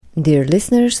Dear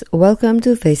listeners, welcome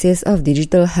to Faces of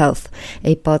Digital Health,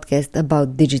 a podcast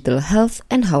about digital health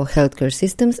and how healthcare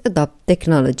systems adopt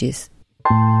technologies.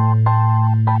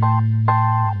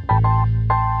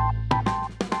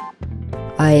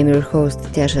 I am your host,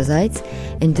 Tjasa Zajc,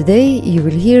 and today you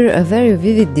will hear a very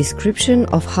vivid description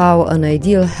of how an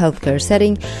ideal healthcare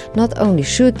setting not only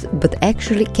should, but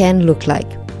actually can look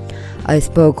like. I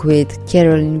spoke with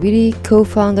Caroline Witty,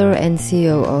 co-founder and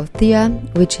CEO of TIA,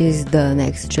 which is the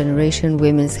next generation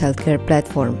women's healthcare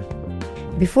platform.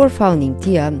 Before founding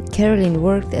TIA, Caroline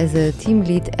worked as a team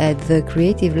lead at the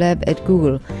Creative Lab at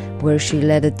Google, where she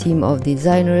led a team of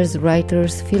designers,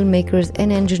 writers, filmmakers,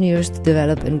 and engineers to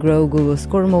develop and grow Google's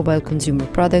core mobile consumer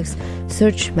products,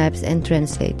 Search, Maps, and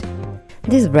Translate.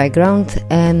 This background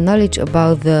and knowledge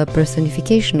about the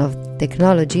personification of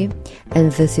technology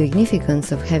and the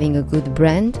significance of having a good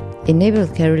brand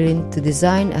enabled Caroline to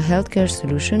design a healthcare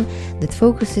solution that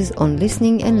focuses on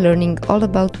listening and learning all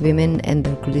about women and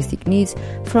their holistic needs,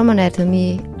 from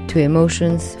anatomy to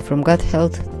emotions, from gut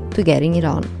health to getting it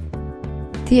on.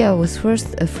 TIA was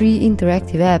first a free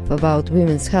interactive app about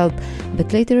women's health,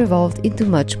 but later evolved into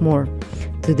much more.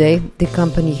 Today, the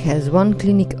company has one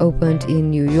clinic opened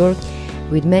in New York,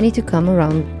 with many to come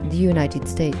around the United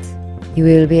States. You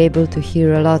will be able to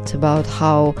hear a lot about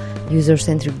how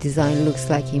user-centric design looks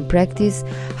like in practice,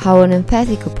 how an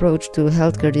empathic approach to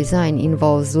healthcare design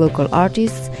involves local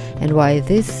artists, and why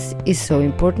this is so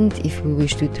important if we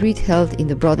wish to treat health in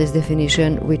the broadest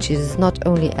definition, which is not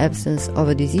only absence of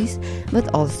a disease,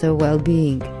 but also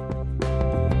well-being.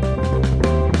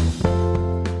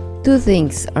 Two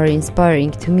things are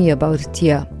inspiring to me about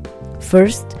TIA.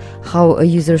 First, how a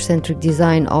user-centric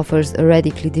design offers a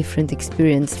radically different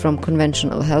experience from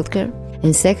conventional healthcare.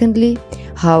 And secondly,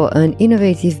 how an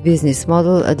innovative business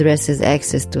model addresses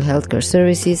access to healthcare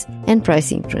services and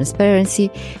pricing transparency,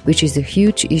 which is a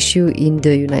huge issue in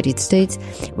the United States,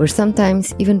 where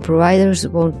sometimes even providers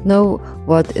won't know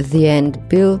what the end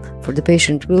bill for the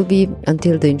patient will be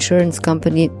until the insurance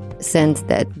company sends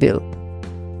that bill.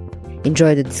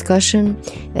 Enjoy the discussion,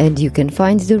 and you can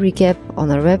find the recap on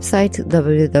our website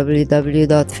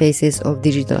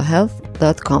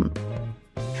www.facesofdigitalhealth.com.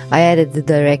 I added the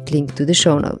direct link to the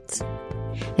show notes.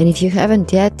 And if you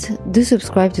haven't yet, do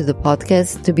subscribe to the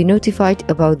podcast to be notified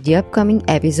about the upcoming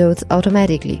episodes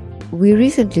automatically. We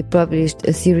recently published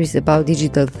a series about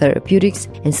digital therapeutics,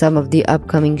 and some of the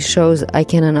upcoming shows I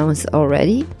can announce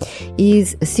already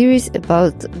is a series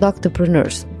about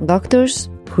doctorpreneurs, doctors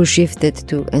who shifted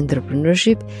to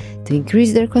entrepreneurship to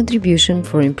increase their contribution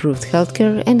for improved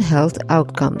healthcare and health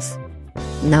outcomes.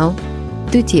 Now,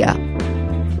 to TIA.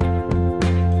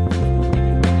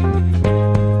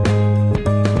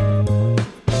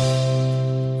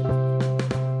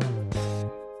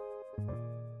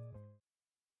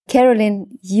 Caroline,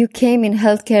 you came in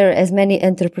healthcare as many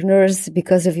entrepreneurs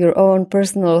because of your own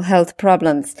personal health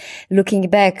problems. Looking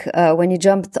back, when you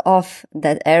jumped off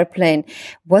that airplane,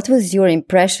 what was your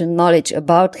impression, knowledge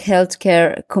about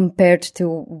healthcare compared to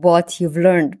what you've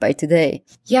learned by today?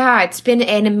 Yeah, it's been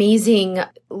an amazing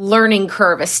learning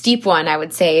curve, a steep one, I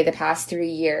would say, the past 3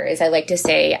 years. I like to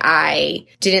say I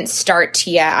didn't start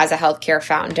TIA as a healthcare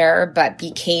founder, but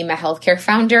became a healthcare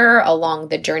founder along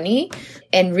the journey,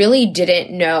 and really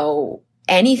didn't know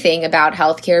anything about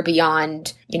healthcare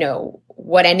beyond,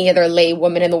 what any other lay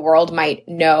woman in the world might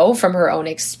know from her own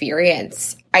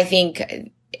experience. I think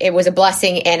it was a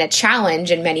blessing and a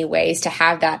challenge in many ways to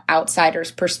have that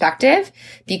outsider's perspective,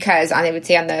 because I would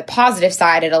say on the positive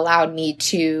side, it allowed me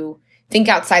to think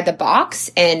outside the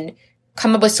box and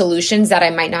come up with solutions that I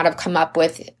might not have come up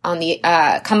with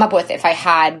if I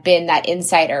had been that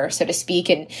insider, so to speak,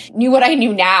 and knew what I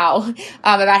knew now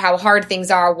about how hard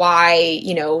things are, why,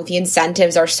 the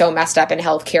incentives are so messed up in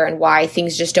healthcare, and why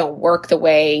things just don't work the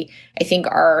way I think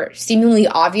are seemingly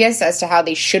obvious as to how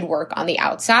they should work on the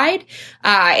outside,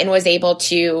 and was able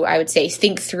to, I would say,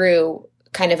 think through,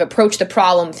 kind of approach the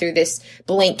problem through this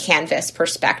blank canvas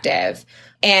perspective.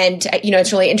 And,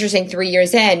 it's really interesting 3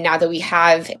 years in, now that we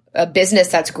have a business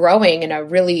that's growing and a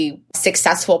really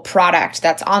successful product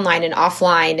that's online and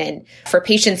offline and for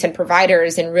patients and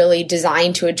providers, and really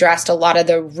designed to address a lot of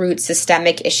the root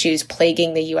systemic issues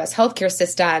plaguing the U.S. healthcare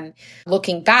system.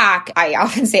 Looking back, I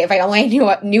often say if I only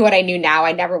knew what I knew now,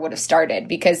 I never would have started,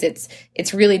 because it's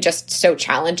really just so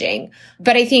challenging.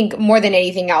 But I think more than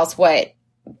anything else, what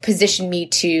positioned me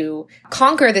to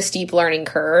conquer the steep learning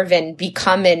curve and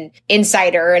become an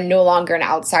insider and no longer an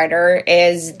outsider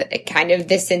is kind of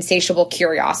this insatiable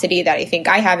curiosity that I think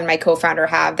I have and my co-founder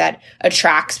have that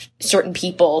attracts certain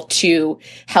people to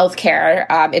healthcare.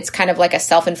 It's kind of like a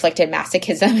self-inflicted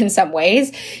masochism in some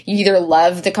ways. You either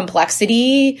love the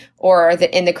complexity or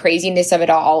in the craziness of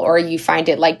it all, or you find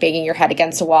it like banging your head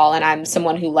against a wall. And I'm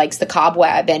someone who likes the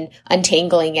cobweb and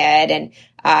untangling it, and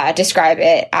describe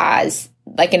it as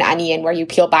like an onion where you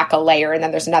peel back a layer and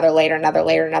then there's another layer, another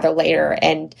layer, another layer.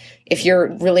 And if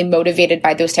you're really motivated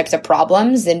by those types of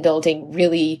problems and building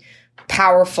really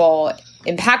powerful,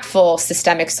 impactful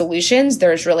systemic solutions,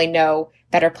 there's really no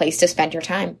better place to spend your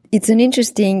time. It's an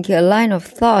interesting line of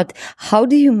thought. How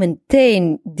do you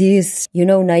maintain this,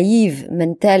 naive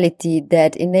mentality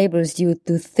that enables you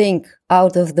to think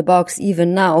out of the box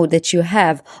even now that you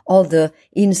have all the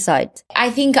insight?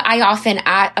 I think I often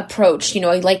approach,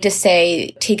 I like to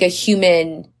say, take a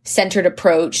human-centered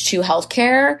approach to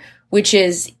healthcare, which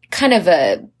is kind of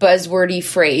a buzzwordy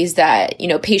phrase that,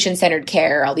 patient-centered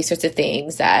care, all these sorts of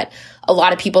things that a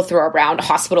lot of people throw around.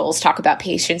 Hospitals talk about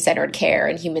patient-centered care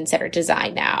and human-centered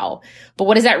design now. But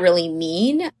what does that really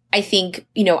mean? I think,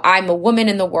 I'm a woman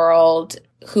in the world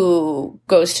who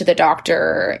goes to the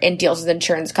doctor and deals with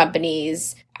insurance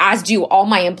companies, as do all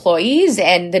my employees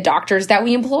and the doctors that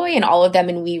we employ and all of them.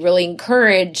 And we really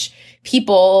encourage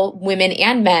people, women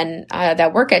and men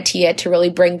that work at TIA to really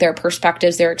bring their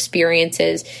perspectives, their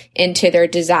experiences into their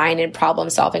design and problem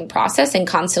solving process and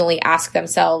constantly ask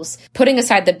themselves, putting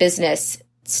aside the business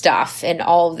stuff and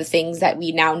all of the things that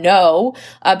we now know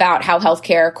about how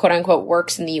healthcare, quote unquote,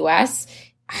 works in the US,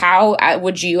 how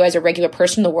would you as a regular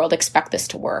person in the world expect this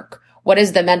to work? What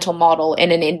is the mental model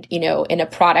in in a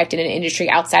product, in an industry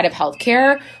outside of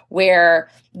healthcare where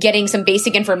getting some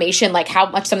basic information like how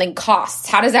much something costs,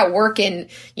 how does that work in,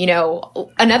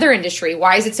 another industry?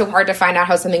 Why is it so hard to find out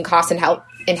how something costs in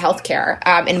healthcare?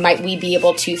 And might we be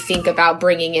able to think about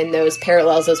bringing in those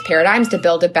parallels, those paradigms to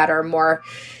build a better, more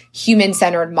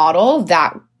human-centered model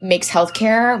that makes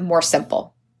healthcare more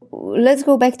simple? Let's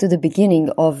go back to the beginning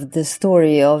of the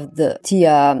story of the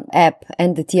TIA app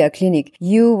and the TIA clinic.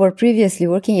 You were previously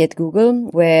working at Google,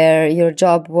 where your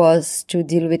job was to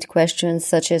deal with questions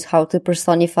such as how to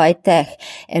personify tech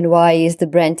and why is the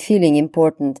brand feeling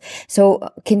important. So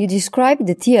can you describe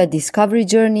the TIA discovery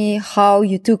journey, how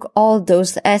you took all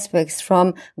those aspects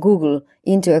from Google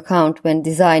into account when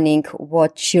designing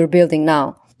what you're building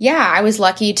now? Yeah, I was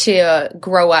lucky to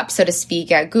grow up, so to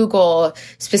speak, at Google,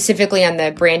 specifically on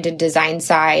the brand and design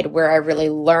side, where I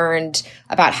really learned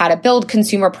about how to build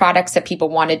consumer products that people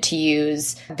wanted to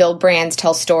use, build brands,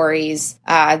 tell stories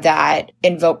that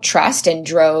invoked trust and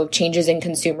drove changes in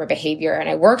consumer behavior. And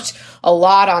I worked a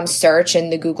lot on search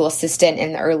and the Google Assistant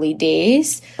in the early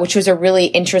days, which was a really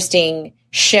interesting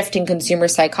shift in consumer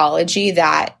psychology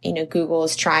that, Google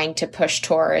is trying to push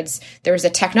towards. There was a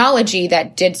technology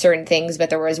that did certain things, but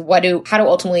there was how do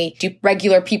ultimately do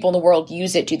regular people in the world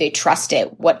use it? Do they trust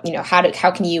it?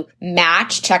 How can you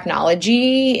match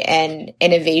technology and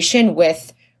innovation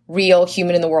with real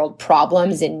human in the world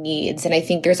problems and needs? And I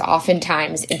think there's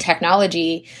oftentimes in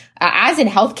technology, as in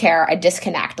healthcare, a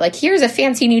disconnect. Like, here's a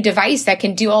fancy new device that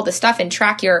can do all this stuff and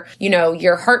track your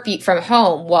heartbeat from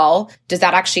home. Well, does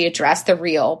that actually address the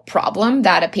real problem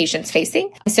that a patient's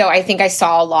facing? So I think I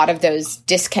saw a lot of those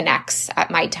disconnects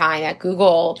at my time at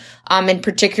Google, and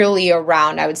particularly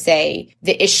around, I would say,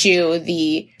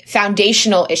 the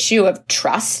foundational issue of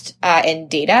trust in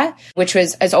data, which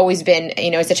has always been,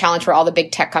 is a challenge for all the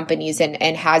big tech companies and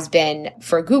has been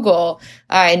for Google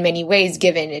in many ways,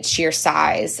 given its sheer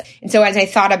size. And so as I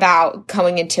thought about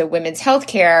going into women's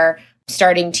healthcare,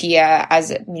 starting TIA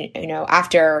as,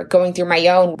 after going through my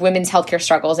own women's healthcare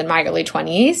struggles in my early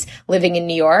 20s, living in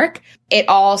New York, it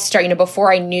all started,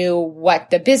 before I knew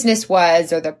what the business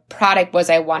was or the product was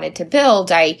I wanted to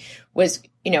build, I was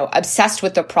obsessed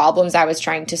with the problems I was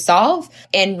trying to solve,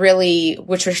 and really,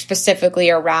 which were specifically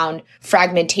around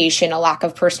fragmentation, a lack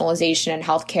of personalization in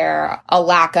healthcare, a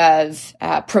lack of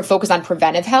focus on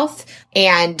preventive health,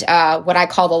 and what I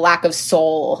call the lack of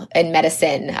soul in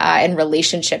medicine and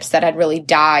relationships that had really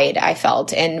died, I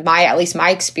felt, in at least my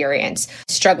experience,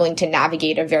 struggling to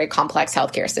navigate a very complex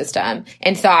healthcare system,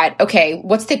 and thought, okay,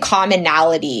 what's the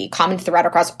common thread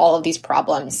across all of these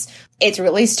problems? It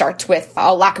really starts with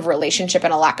a lack of relationship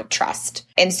and a lack of trust.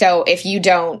 And so if you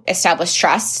don't establish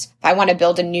trust, if I want to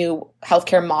build a new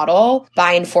healthcare model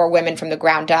by and for women from the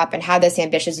ground up and have this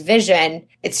ambitious vision,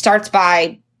 it starts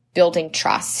by building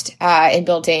trust and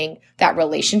building that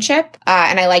relationship.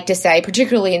 And I like to say,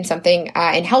 particularly in something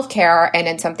in healthcare and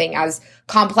in something as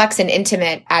complex and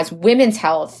intimate as women's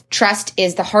health, trust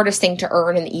is the hardest thing to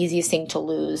earn and the easiest thing to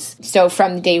lose. So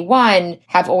from day one,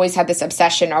 have always had this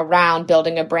obsession around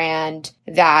building a brand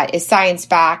that is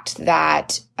science-backed,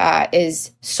 that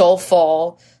is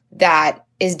soulful, that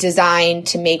is designed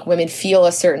to make women feel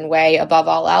a certain way above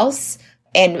all else,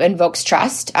 and invokes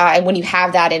trust. And when you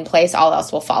have that in place, all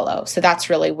else will follow. So that's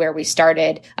really where we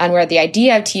started and where the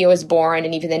idea of Tia was born,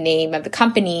 and even the name of the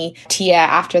company, Tia,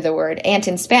 after the word aunt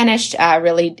in Spanish,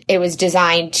 really, it was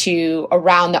designed to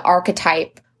around the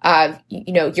archetype of,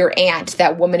 your aunt,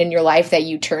 that woman in your life that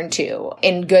you turn to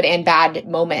in good and bad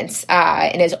moments,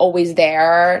 and is always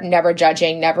there, never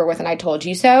judging, never with an I told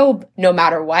you so, no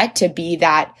matter what, to be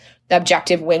that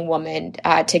objective wing woman,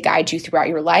 to guide you throughout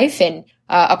your life. And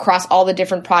across all the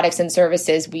different products and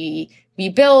services we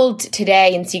build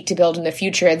today and seek to build in the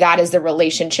future, that is the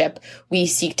relationship we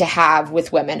seek to have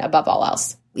with women above all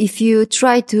else. If you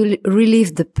try to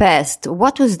relive the past,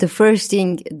 what was the first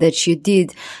thing that you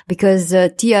did? Because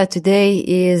Tia today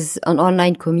is an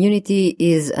online community,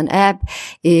 is an app,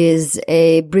 is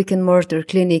a brick and mortar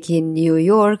clinic in New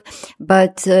York,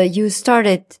 but you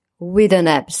started with an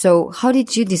app. So how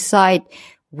did you decide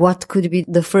what could be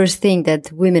the first thing that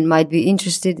women might be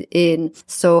interested in?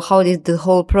 So how did the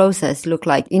whole process look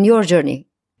like in your journey?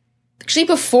 Actually,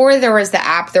 before there was the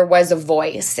app, there was a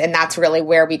voice, and that's really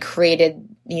where we created,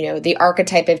 the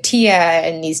archetype of Tia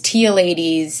and these Tia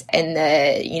ladies and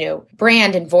the,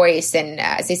 brand and voice. And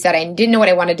as I said, I didn't know what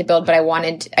I wanted to build, but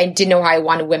I didn't know how I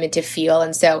wanted women to feel.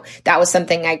 And so that was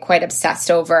something I quite obsessed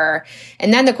over.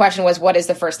 And then the question was, what is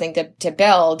the first thing to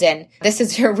build? And this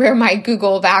is where my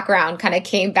Google background kind of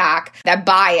came back. That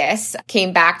bias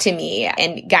came back to me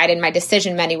and guided my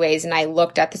decision in many ways. And I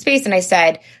looked at the space and I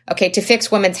said, okay, to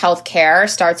fix women's health care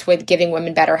starts with giving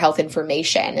women better health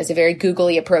information, is a very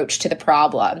googly approach to the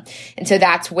problem. And so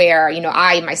that's where,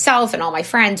 I myself and all my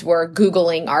friends were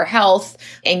Googling our health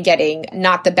and getting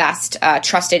not the best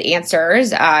trusted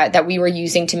answers that we were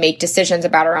using to make decisions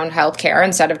about our own health care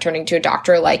instead of turning to a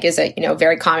doctor, like is a,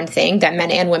 very common thing that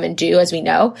men and women do, as we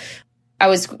know. I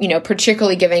was,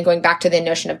 particularly going back to the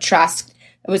notion of trust,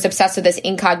 I was obsessed with this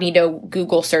incognito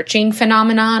Google searching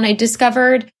phenomenon I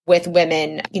discovered with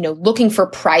women, looking for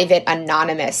private,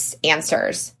 anonymous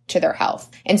answers to their health.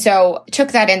 And so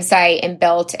took that insight and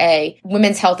built a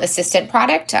women's health assistant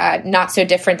product, not so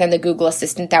different than the Google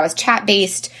Assistant that was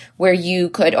chat-based, where you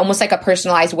could almost like a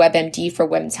personalized WebMD for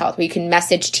women's health, where you can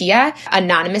message Tia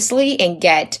anonymously and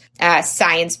get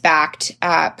science-backed,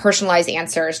 personalized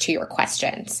answers to your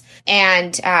questions.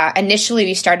 And initially,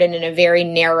 we started in a very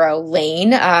narrow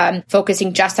lane,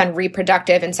 focusing just on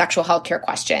reproductive and sexual healthcare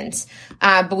questions.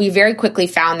 But we very quickly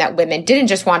found that women didn't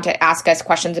just want to ask us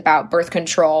questions about birth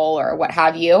control or what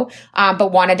have you,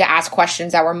 but wanted to ask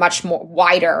questions that were much more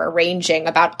wider ranging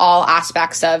about all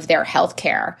aspects of their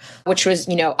healthcare, which was,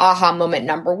 aha moment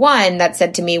number one that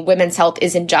said to me, women's health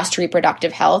isn't just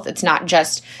reproductive health. It's not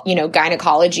just,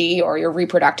 gynecology or your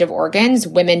reproductive organs.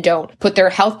 Women don't put their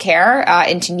healthcare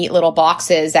into neat little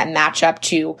boxes that match up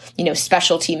to,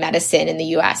 specialty medicine in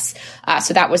the US.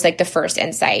 So that was like the first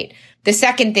insight. The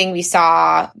second thing we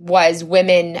saw was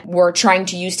women were trying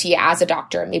to use Tia as a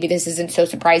doctor. Maybe this isn't so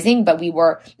surprising, but we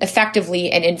were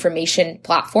effectively an information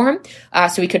platform.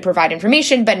 So we could provide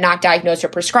information, but not diagnose or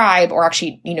prescribe or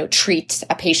actually, treat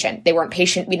a patient. They weren't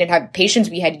patient. We didn't have patients.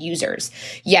 We had users.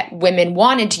 Yet women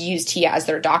wanted to use Tia as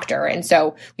their doctor. And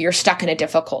so we were stuck in a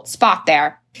difficult spot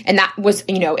there. And that was,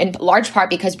 in large part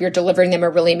because we were delivering them a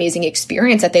really amazing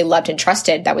experience that they loved and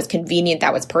trusted, that was convenient,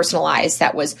 that was personalized,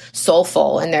 that was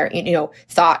soulful. And they're,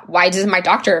 thought, why doesn't my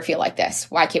doctor feel like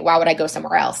this? Why would I go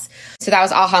somewhere else? So that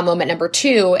was aha moment number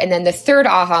two. And then the third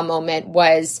aha moment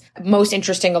was most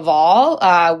interesting of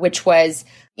all, which was,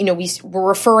 we were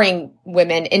referring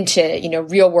women into,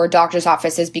 real world doctors'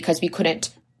 offices because we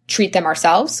couldn't treat them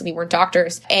ourselves. We weren't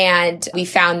doctors. And we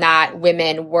found that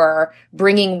women were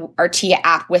bringing our Tia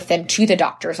app with them to the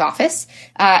doctor's office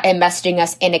and messaging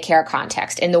us in a care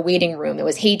context. In the waiting room, it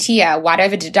was, hey, Tia, why do I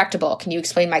have a deductible? Can you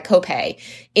explain my copay?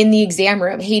 In the exam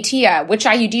room, hey, Tia, which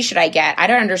IUD should I get? I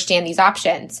don't understand these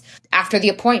options. After the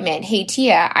appointment, hey,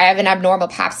 Tia, I have an abnormal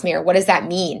pap smear. What does that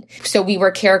mean? So we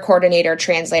were care coordinator,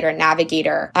 translator,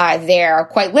 navigator there.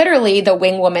 Quite literally, the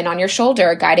wing woman on your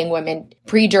shoulder, guiding women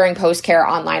pre, during, post-care,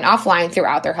 online, offline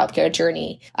throughout their healthcare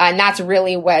journey. And that's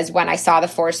really was when I saw the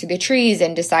forest through the trees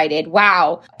and decided,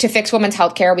 wow, to fix women's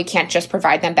healthcare, we can't just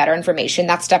provide them better information.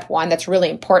 That's step one. That's really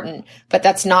important, but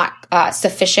that's not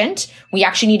sufficient. We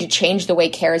actually need to change the way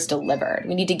care is delivered.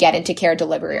 We need to get into care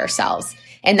delivery ourselves.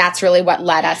 And that's really what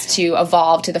led us to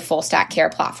evolve to the full stack care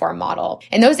platform model.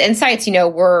 And those insights,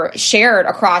 were shared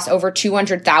across over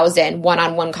 200,000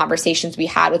 one-on-one conversations we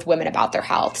had with women about their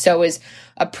health. So it was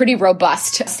a pretty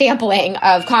robust sampling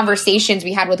of conversations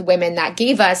we had with women that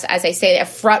gave us, as I say, a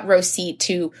front row seat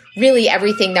to really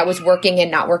everything that was working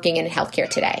and not working in healthcare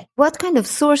today. What kind of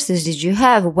sources did you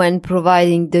have when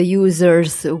providing the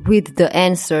users with the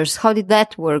answers? How did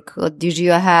that work? Did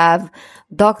you have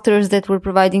doctors that were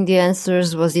providing the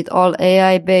answers? Was it all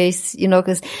AI based?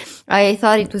 Because I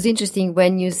thought it was interesting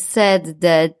when you said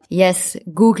that, yes,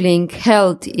 Googling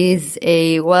health is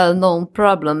a well-known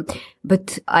problem,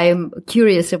 but I'm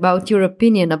curious about your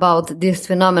opinion about this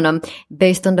phenomenon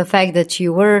based on the fact that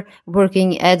you were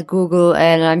working at Google,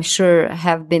 and I'm sure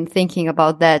have been thinking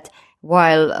about that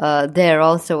while there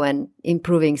also and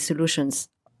improving solutions.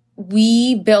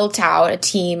 We built out a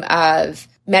team of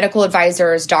medical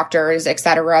advisors, doctors, et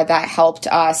cetera, that helped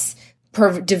us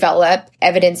develop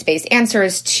evidence-based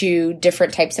answers to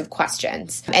different types of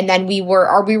questions. And then we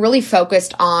really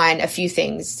focused on a few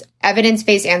things.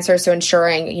 Evidence-based answers, so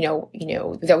ensuring,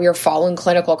 that we are following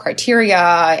clinical criteria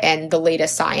and the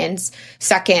latest science.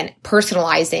 Second,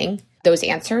 personalizing those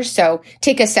answers. So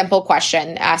take a simple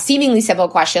question, seemingly simple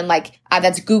question, like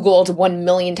that's Googled 1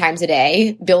 million times a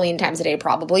day, billion times a day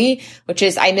probably, which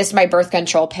is, I missed my birth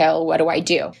control pill. What do I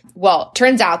do? Well,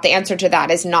 turns out the answer to that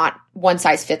is not one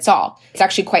size fits all. It's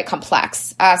actually quite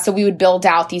complex. So we would build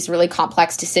out these really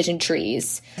complex decision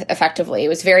trees effectively. It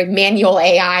was very manual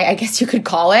AI, I guess you could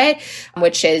call it,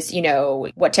 which is,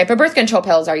 what type of birth control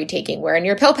pills are you taking? Where in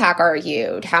your pill pack are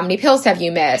you? How many pills have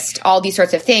you missed? All these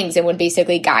sorts of things, and would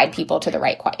basically guide people to the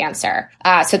right answer.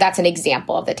 So that's an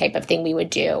example of the type of thing we would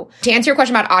do. To answer your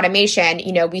question about automation,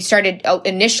 we started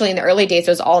initially in the early days,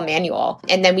 it was all manual.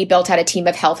 And then we built out a team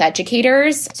of health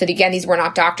educators. So again, these were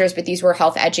not doctors, but these were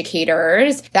health educators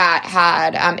that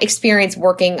had experience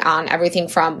working on everything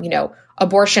from,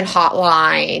 abortion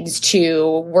hotlines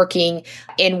to working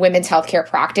in women's healthcare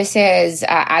practices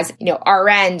as,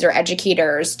 RNs or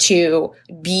educators to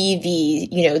be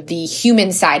the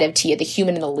human side of TIA, the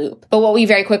human in the loop. But what we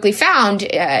very quickly found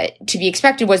to be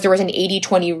expected was there was an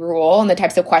 80-20 rule in the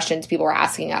types of questions people were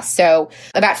asking us. So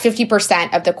about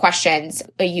 50% of the questions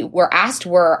you were asked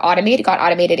were got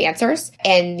automated answers,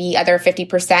 and the other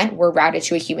 50% were routed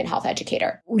to a human health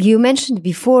educator. You mentioned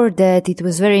before that it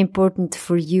was very important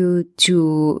for you to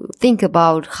think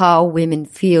about how women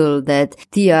feel, that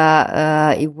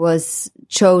TIA it was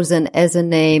chosen as a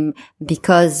name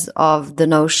because of the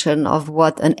notion of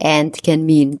what an ant can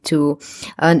mean to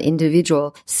an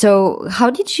individual. So how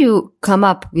did you come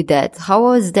up with that? How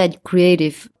was that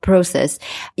creative process?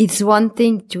 It's one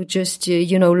thing to just,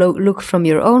 look from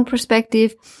your own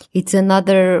perspective. It's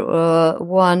another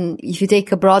one if you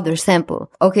take a broader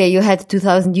sample. Okay, you had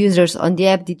 2,000 users on the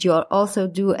app. Did you also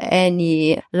do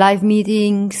any live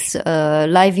meetings,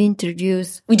 live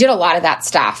interviews? We did a lot of that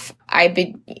stuff. I've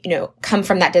been, come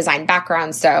from that design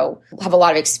background, so have a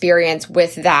lot of experience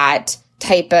with that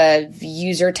type of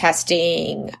user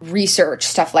testing, research,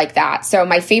 stuff like that. So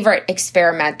my favorite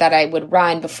experiment that I would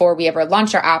run before we ever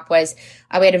launched our app was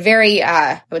we had a very,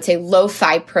 I would say,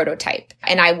 lo-fi prototype.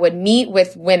 And I would meet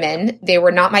with women. They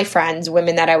were not my friends,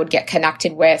 women that I would get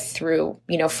connected with through,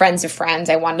 friends of friends.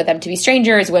 I wanted them to be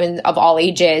strangers, women of all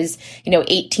ages,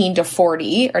 18 to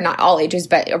 40, or not all ages,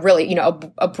 but really,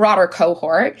 a broader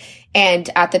cohort. And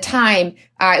at the time,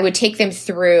 I would take them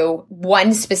through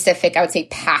one specific, I would say,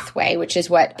 pathway, which is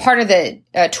what part of the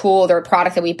tool or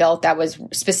product that we built that was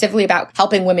specifically about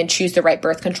helping women choose the right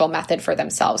birth control method for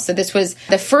themselves. So this was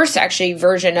the first actually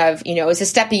version of, it was a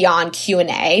step beyond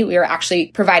Q&A. We were actually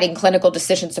providing clinical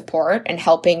decision support and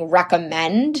helping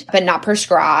recommend, but not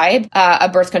prescribe, a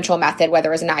birth control method, whether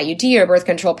it was an IUD or a birth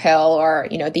control pill or,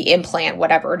 the implant,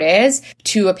 whatever it is,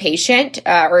 to a patient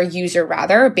or a user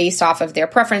rather, based off of their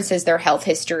preferences, their health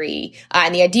history.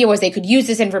 And the idea was they could use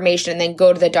this information and then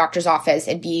go to the doctor's office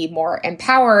and be more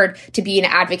empowered to be an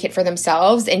advocate for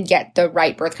themselves and get the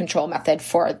right birth control method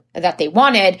that they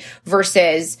wanted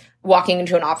versus walking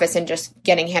into an office and just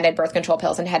getting handed birth control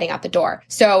pills and heading out the door.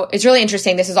 So it's really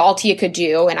interesting. This is all TIA could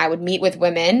do. And I would meet with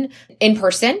women in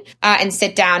person and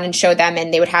sit down and show them,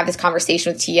 and they would have this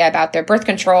conversation with TIA about their birth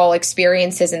control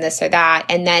experiences and this or that.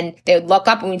 And then they would look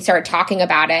up and we'd start talking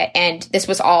about it. And this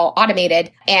was all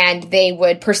automated, and they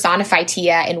would personify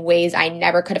TIA in ways I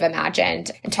never could have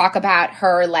imagined and talk about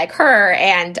her like her.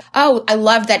 And, oh, I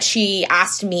love that she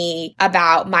asked me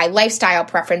about my lifestyle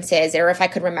preferences or if I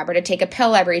could remember to take a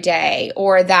pill every day.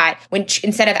 Or that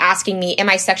instead of asking me, am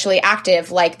I sexually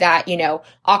active, like that,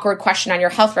 awkward question on your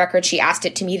health record, she asked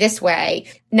it to me this way.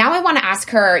 now I want to ask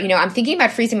her, I'm thinking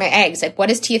about freezing my eggs. Like, what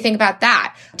does Tia think about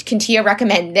that? Can Tia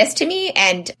recommend this to me?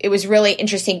 And it was really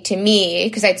interesting to me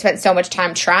because I'd spent so much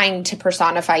time trying to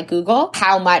personify Google,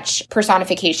 how much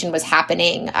personification was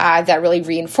happening that really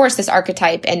reinforced this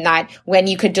archetype, and that when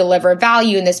you could deliver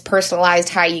value in this personalized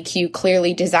high EQ,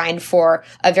 clearly designed for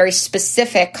a very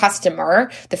specific customer,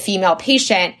 the female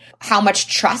patient, how much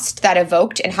trust that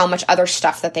evoked and how much other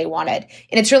stuff that they wanted.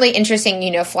 And it's really interesting,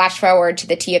 flash forward to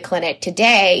the Tia clinic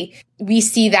today, we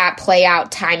see that play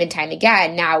out time and time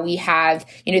again. Now we have,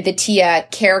 the Tia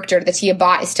character, the Tia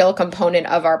bot is still a component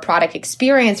of our product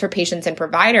experience for patients and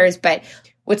providers. But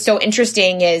what's so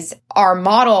interesting is our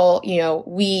model,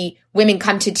 women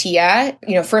come to Tia,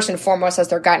 first and foremost as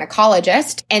their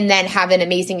gynecologist, and then have an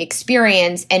amazing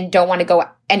experience and don't want to go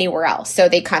anywhere else. So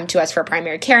they come to us for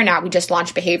primary care now. We just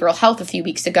launched behavioral health a few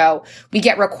weeks ago. We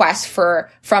get requests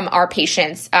from our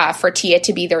patients for Tia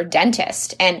to be their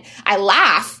dentist. And I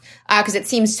laugh because it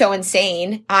seems so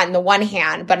insane on the one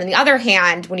hand, but on the other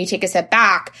hand, when you take a step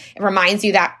back, it reminds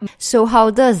you that. So how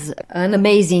does an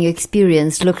amazing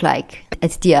experience look like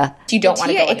at Tia? You don't want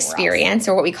to go anywhere experience else.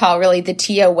 Or what we call really the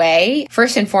Tia way,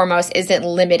 first and foremost, isn't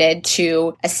limited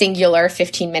to a singular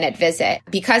 15-minute visit.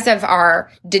 Because of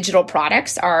our digital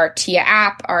products, our Tia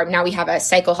app, now we have a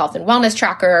cycle health and wellness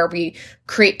tracker. We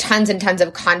create tons and tons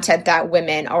of content that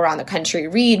women around the country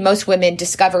read. Most women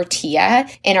discover Tia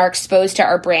and are exposed to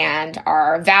our brand,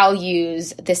 our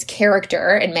values, this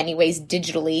character in many ways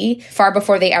digitally, far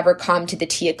before they ever come to the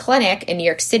Tia clinic in New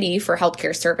York City for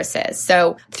healthcare services.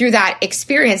 So through that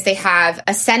experience, they have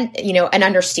an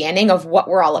understanding of what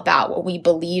we're all about, what we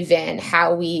believe in,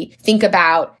 how we think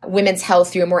about women's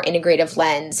health through a more integrative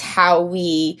lens, how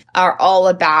we are all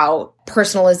about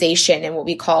personalization and what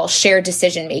we call shared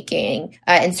decision making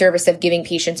in service of giving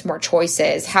patients more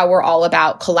choices, how we're all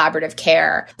about collaborative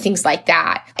care, things like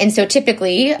that. And so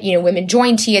typically, women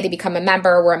join Tia, they become a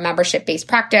member. We're a membership-based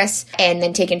practice, and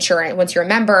then take insurance. Once you're a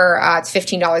member, it's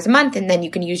 $15 a month, and then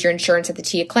you can use your insurance at the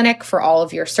Tia clinic for all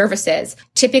of your services.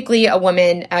 Typically, a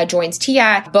woman joins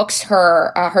Tia, books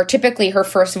her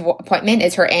first appointment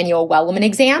is her annual Well Woman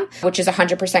exam, which is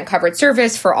 100% covered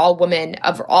service for all women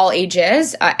of all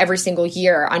ages, every single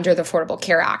year under the Affordable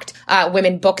Care Act.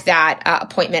 Women book that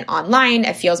appointment online.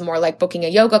 It feels more like booking a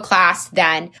yoga class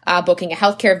than booking a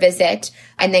healthcare visit,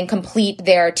 and then complete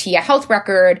their Tia health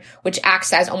record, which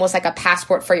acts as almost like a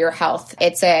passport for your health.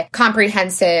 It's a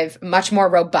comprehensive, much more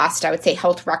robust, I would say,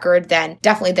 health record than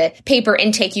definitely the paper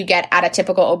intake you get at a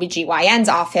typical OBGYN's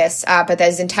office, but that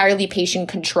is entirely patient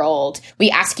controlled. We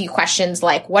ask you questions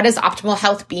like, what does optimal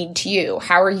health mean to you?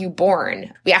 How are you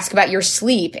born? We ask about your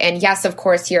sleep, and yes, of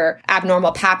course, your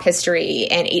abnormal Pap history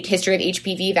and history of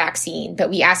HPV vaccine. But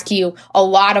we ask you a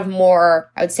lot of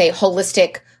more, I would say,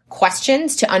 holistic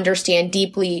questions to understand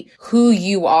deeply who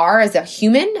you are as a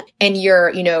human and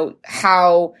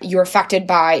how you're affected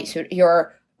by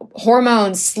your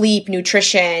hormones, sleep,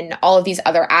 nutrition, all of these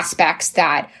other aspects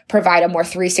that provide a more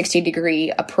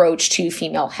 360-degree approach to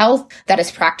female health that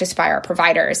is practiced by our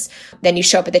providers. Then you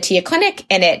show up at the Tia clinic,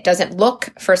 and it doesn't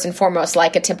look, first and foremost,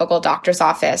 like a typical doctor's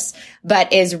office,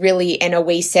 but is really an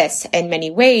oasis in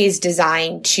many ways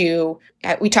designed to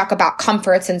we talk about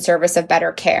comforts in service of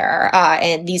better care,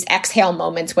 and these exhale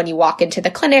moments when you walk into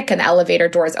the clinic and the elevator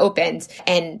doors opens,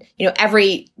 and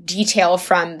every detail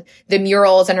from the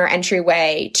murals in our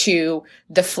entryway to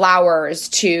the flowers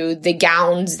to the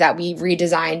gowns that we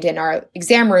redesigned in our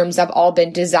exam rooms have all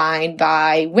been designed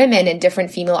by women and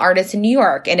different female artists in New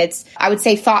York. And it's, I would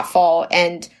say, thoughtful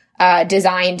and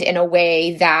designed in a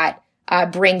way that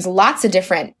brings lots of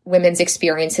different women's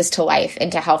experiences to life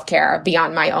into healthcare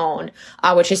beyond my own,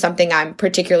 which is something I'm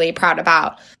particularly proud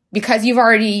about. Because you've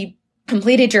already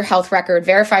completed your health record,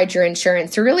 verified your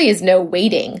insurance, there really is no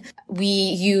waiting.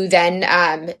 You then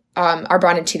are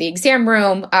brought into the exam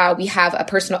room. We have a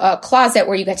personal closet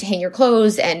where you get to hang your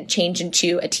clothes and change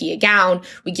into a Tia gown.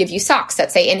 We give you socks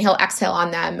that say inhale, exhale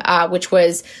on them, which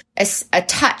was a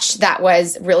touch that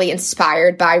was really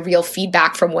inspired by real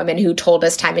feedback from women who told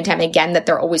us time and time again that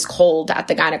they're always cold at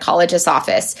the gynecologist's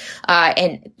office.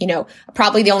 And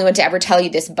probably the only one to ever tell you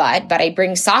this, but I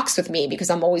bring socks with me because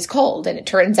I'm always cold. And it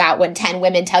turns out when 10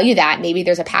 women tell you that, maybe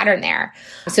there's a pattern there.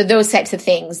 So those types of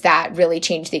things that really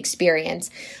change the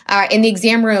experience. In the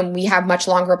exam room, we have much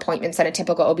longer appointments than a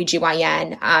typical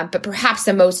OBGYN. But perhaps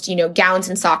the most, gowns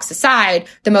and socks aside,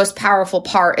 the most powerful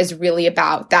part is really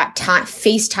about that time,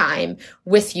 FaceTime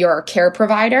with your care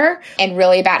provider, and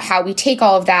really about how we take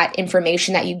all of that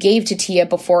information that you gave to Tia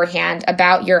beforehand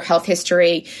about your health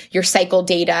history, your cycle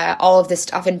data, all of this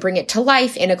stuff, and bring it to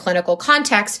life in a clinical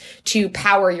context to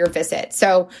power your visit.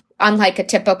 So unlike a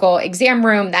typical exam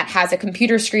room that has a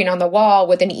computer screen on the wall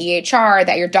with an EHR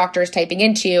that your doctor is typing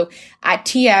into, at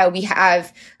TIA, we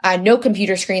have no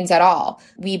computer screens at all.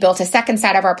 We built a second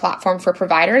side of our platform for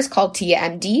providers called TIA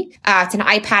MD. It's an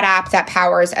iPad app that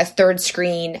powers a third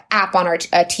screen app on our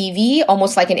TV,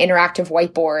 almost like an interactive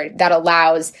whiteboard that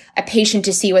allows a patient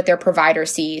to see what their provider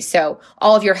sees. So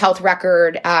all of your health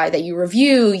record that you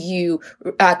review, you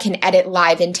can edit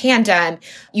live in tandem.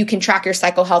 You can track your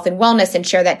cycle health and wellness and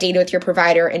share that data with your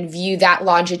provider and view that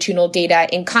longitudinal data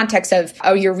in context of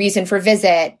your reason for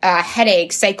visit,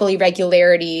 headaches, cycle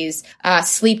irregularities,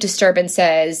 sleep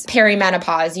disturbances,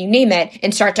 perimenopause, you name it,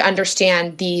 and start to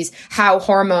understand how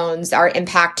hormones are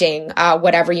impacting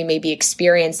whatever you may be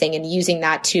experiencing, and using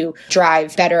that to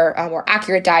drive better, more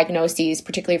accurate diagnoses,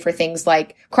 particularly for things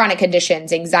like chronic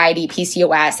conditions, anxiety,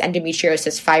 PCOS,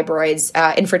 endometriosis,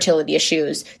 fibroids, infertility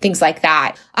issues, things like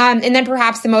that. And then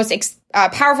perhaps the most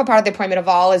powerful part of the appointment of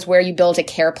all is where you build a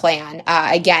care plan.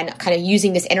 Again, kind of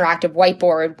using this interactive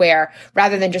whiteboard where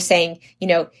rather than just saying,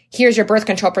 here's your birth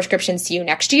control prescription, see you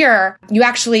next year, you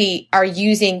actually are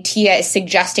using TIA as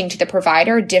suggesting to the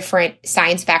provider different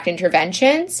science-backed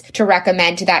interventions to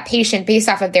recommend to that patient based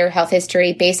off of their health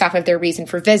history, based off of their reason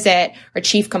for visit or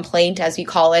chief complaint, as we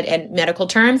call it in medical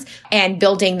terms, and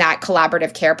building that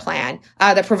collaborative care plan.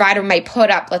 The provider might put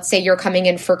up, let's say you're coming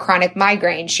in for chronic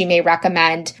migraine. She may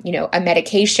recommend, a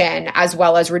medication as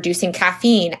well as reducing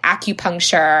caffeine,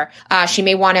 acupuncture. She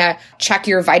may want to check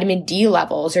your vitamin D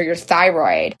levels or your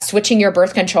thyroid, switching your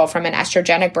birth control from an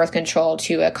estrogenic birth control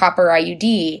to a copper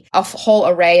IUD, a whole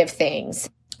array of things.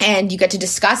 And you get to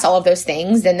discuss all of those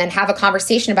things and then have a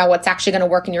conversation about what's actually going to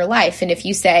work in your life. And if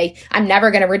you say, I'm never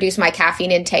going to reduce my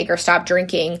caffeine intake or stop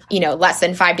drinking, less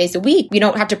than 5 days a week, we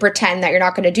don't have to pretend that you're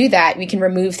not going to do that. We can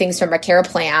remove things from a care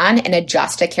plan and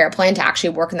adjust a care plan to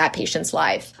actually work in that patient's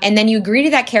life. And then you agree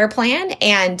to that care plan,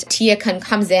 and TIA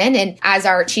comes in and, as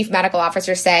our chief medical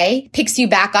officer say, picks you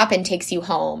back up and takes you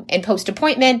home. And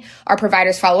post-appointment, our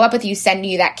providers follow up with you, send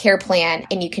you that care plan,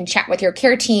 and you can chat with your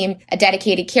care team, a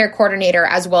dedicated care coordinator,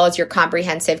 as well as your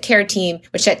comprehensive care team,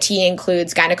 which at TIA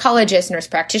includes gynecologists, nurse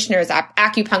practitioners,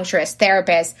 acupuncturists,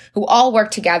 therapists, who all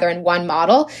work together in one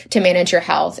model to manage your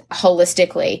health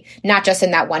holistically, not just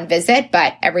in that one visit,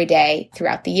 but every day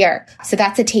throughout the year. So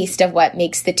that's a taste of what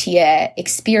makes the TIA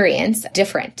experience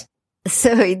different.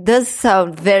 So it does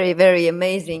sound very, very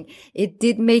amazing. It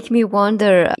did make me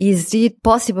wonder, is it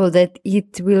possible that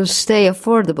it will stay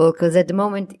affordable? Because at the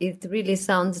moment it really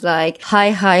sounds like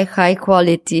high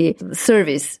quality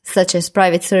service, such as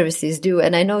private services do.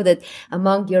 And I know that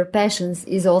among your passions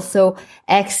is also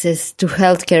access to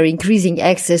healthcare, increasing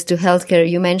access to healthcare.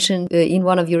 You mentioned in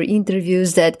one of your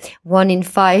interviews that 1 in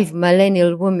 5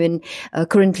 millennial women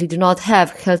currently do not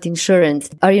have health insurance.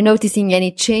 Are you noticing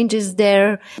any changes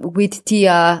there with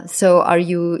TIA? So are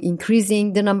you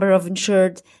increasing the number of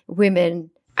insured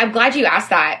women? I'm glad you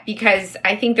asked that, because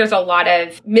I think there's a lot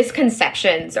of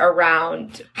misconceptions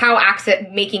around how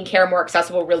making care more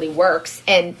accessible really works,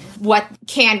 and what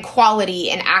can quality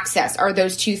and access, are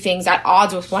those two things at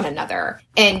odds with one another?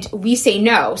 And we say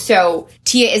no. So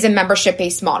TIA is a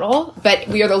membership-based model, but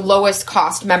we are the lowest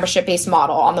cost membership-based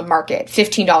model on the market,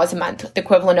 $15 a month, the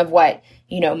equivalent of what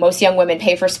most young women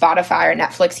pay for Spotify or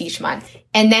Netflix each month.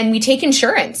 And then we take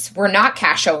insurance. We're not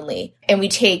cash only. And we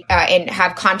take and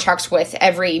have contracts with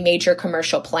every major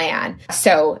commercial plan.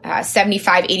 So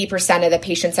 75-80% of the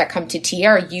patients that come to TIA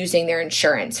are using their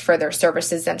insurance for their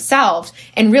services themselves.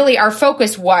 And really our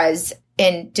focus was,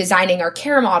 in designing our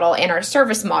care model and our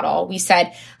service model, we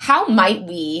said, how might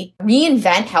we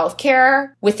reinvent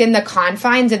healthcare within the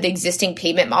confines of the existing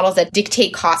payment models that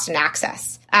dictate cost and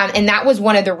access? And that was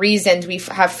one of the reasons we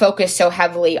have focused so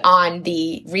heavily on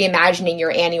the Reimagining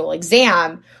Your Annual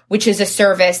Exam, which is a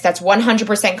service that's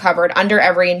 100% covered under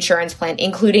every insurance plan,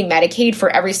 including Medicaid, for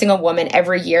every single woman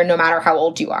every year, no matter how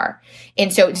old you are.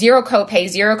 And so zero copay,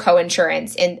 zero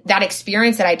co-insurance. And that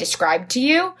experience that I described to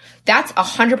you, that's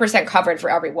 100% covered for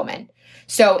every woman.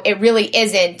 So it really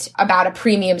isn't about a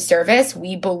premium service.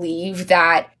 We believe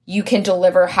that you can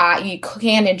deliver you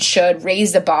can and should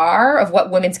raise the bar of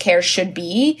what women's care should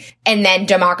be, and then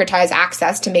democratize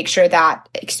access to make sure that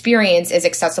experience is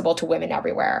accessible to women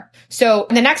everywhere. So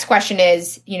the next question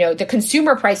is, the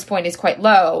consumer price point is quite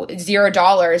low,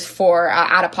 $0 for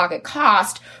out-of-pocket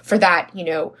cost for that,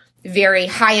 very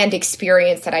high-end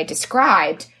experience that I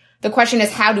described. The question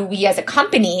is, how do we as a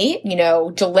company,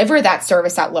 deliver that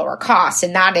service at lower cost?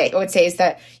 And that, I would say, is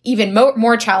the even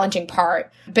more challenging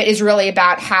part, but is really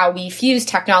about how we fuse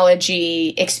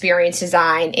technology, experience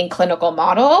design, and clinical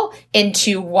model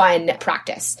into one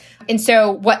practice. And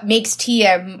so what makes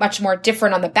TIA much more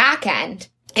different on the back end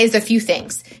is a few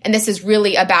things. And this is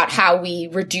really about how we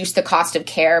reduce the cost of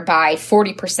care by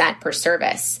 40% per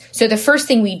service. So the first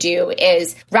thing we do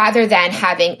is, rather than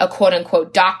having a quote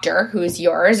unquote doctor who is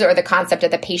yours, or the concept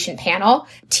of the patient panel,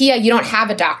 Tia, you don't have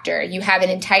a doctor. You have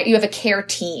you have a care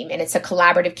team, and it's a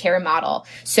collaborative care model.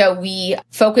 So we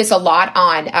focus a lot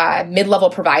on mid-level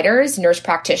providers, nurse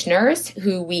practitioners,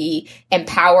 who we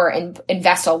empower and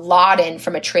invest a lot in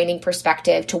from a training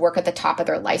perspective to work at the top of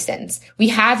their license. We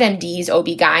have MDs,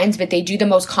 OB-GYNs, but they do the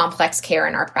most complex care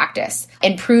in our practice.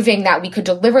 And proving that we could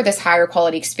deliver this higher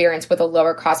quality experience with a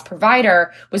lower cost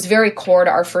provider was very core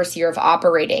to our first year of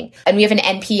operating. And we have an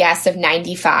NPS of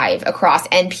 95 across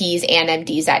NPs and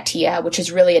MDs at Tia, which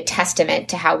is really a testament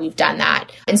to how we've done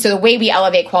that. And so the way we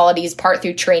elevate quality is part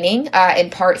through training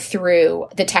and part through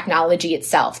the technology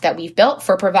itself that we've built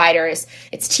for providers.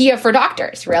 It's Tia for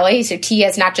doctors, really. So Tia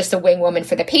is not just a wing woman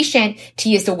for the patient,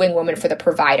 Tia is the wing woman for the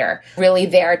provider, really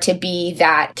there to be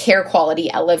that care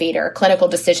quality elevator, clinical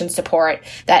decision support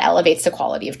that elevates the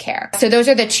quality of care. So those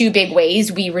are the two big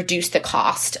ways we reduce the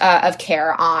cost of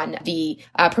care on the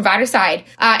provider side.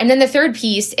 And then the third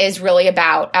piece is really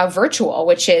about virtual,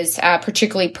 which is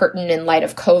particularly pertinent in light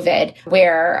of COVID,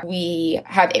 where we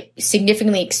have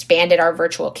significantly expanded our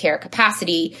virtual care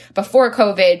capacity. Before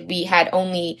COVID, we had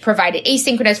only provided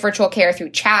asynchronous virtual care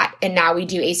through chat, and now we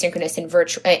do asynchronous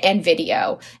and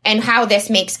video. And how this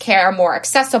makes care more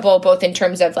accessible, both in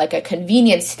terms of like a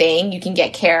convenience thing, you can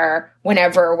get care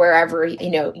whenever, wherever,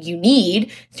 you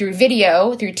need through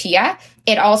video, through Tia.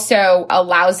 It also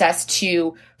allows us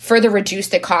to further reduce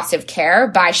the cost of care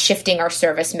by shifting our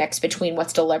service mix between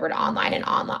what's delivered online and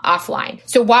offline.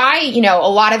 So why, a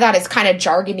lot of that is kind of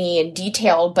jargony and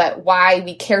detailed, but why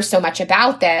we care so much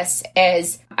about this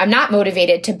is I'm not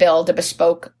motivated to build a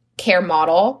bespoke care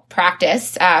model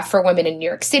practice for women in New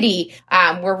York City.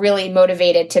 We're really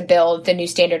motivated to build the new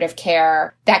standard of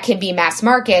care that can be mass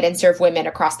market and serve women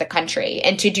across the country.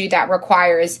 And to do that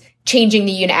requires changing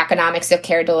the unit economics of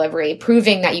care delivery,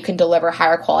 proving that you can deliver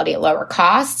higher quality at lower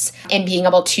costs, and being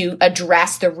able to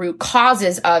address the root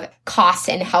causes of costs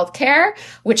in healthcare,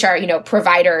 which are,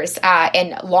 providers,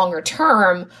 and longer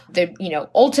term, the,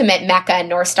 ultimate Mecca and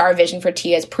North Star vision for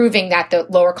Tia is proving that the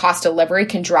lower cost delivery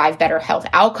can drive better health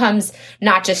outcomes,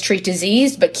 not just treat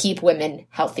disease, but keep women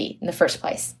healthy in the first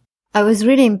place. I was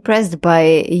really impressed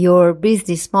by your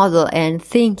business model and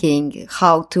thinking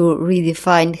how to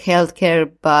redefine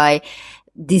healthcare by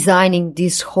designing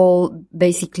this whole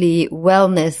basically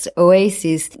wellness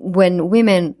oasis. When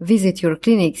women visit your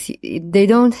clinics, they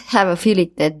don't have a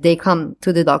feeling that they come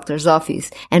to the doctor's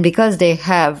office. And because they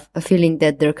have a feeling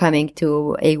that they're coming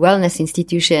to a wellness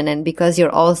institution, and because you're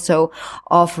also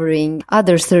offering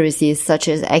other services such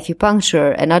as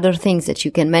acupuncture and other things that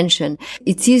you can mention,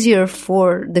 it's easier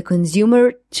for the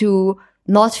consumer to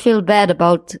not feel bad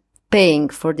about paying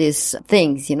for these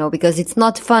things, because it's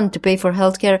not fun to pay for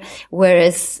healthcare,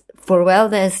 whereas for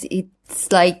wellness,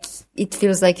 it's like, it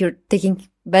feels like you're taking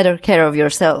better care of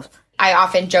yourself. I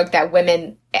often joke that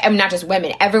women, not just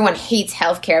women, everyone hates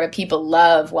healthcare, but people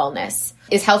love wellness.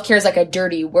 Healthcare is like a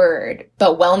dirty word,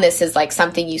 but wellness is like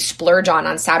something you splurge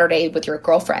on Saturday with your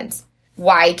girlfriends.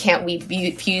 Why can't we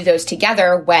view those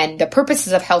together when the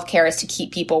purposes of healthcare is to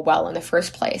keep people well in the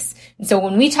first place? And so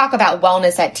when we talk about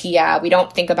wellness at Tia, we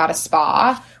don't think about a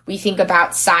spa. We think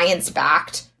about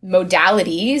science-backed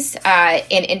modalities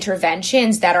and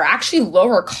interventions that are actually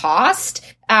lower cost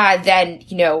than,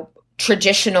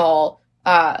 traditional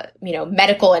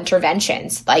medical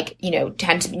interventions like,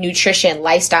 nutrition,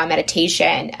 lifestyle,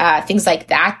 meditation, things like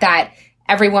that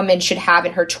every woman should have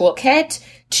in her toolkit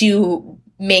to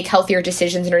make healthier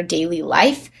decisions in her daily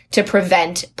life to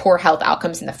prevent poor health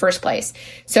outcomes in the first place.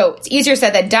 So it's easier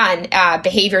said than done.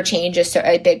 Behavior change is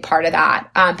a big part of that.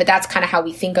 But that's kind of how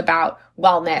we think about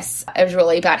wellness. It was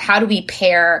really about how do we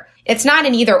pair. It's not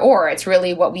an either or. It's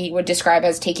really what we would describe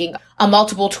as taking a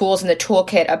multiple tools in the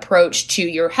toolkit approach to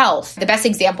your health. The best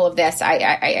example of this,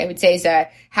 I would say, is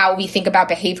how we think about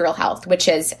behavioral health, which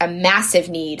is a massive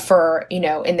need for,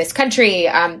 in this country,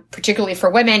 particularly for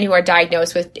women who are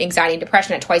diagnosed with anxiety and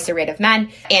depression at twice the rate of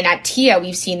men. And at Tia,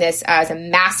 we've seen this as a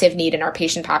massive need in our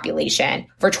patient population.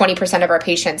 For 20% of our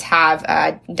patients have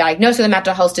diagnosed with a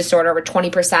mental health disorder, over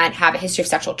 20% have a history of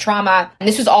sexual trauma. And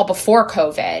this was all before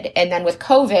COVID. And then with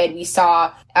COVID, we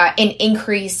saw an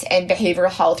increase in behavioral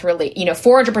health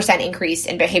 400% increase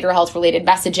in behavioral health related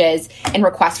messages and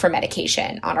requests for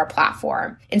medication on our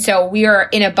platform. And so we are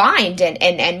in a bind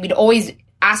and we'd always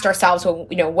asked ourselves, well,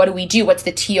 what do we do? What's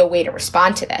the Tia way to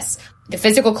respond to this? The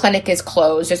physical clinic is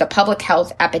closed. There's a public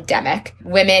health epidemic.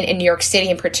 Women in New York City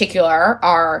in particular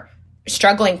are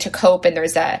struggling to cope, and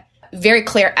there's a very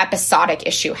clear episodic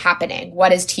issue happening.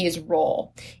 What is Tia's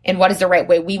role? And what is the right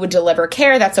way we would deliver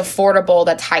care that's affordable,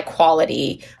 that's high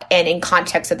quality, and in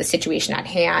context of the situation at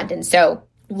hand? And so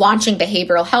launching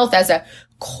behavioral health as a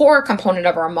core component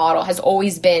of our model has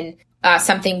always been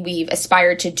something we've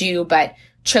aspired to do, but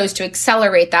chose to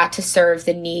accelerate that to serve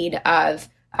the need of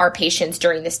our patients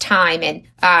during this time.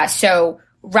 And so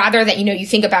rather than, you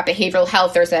think about behavioral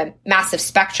health, there's a massive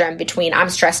spectrum between I'm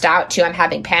stressed out to I'm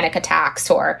having panic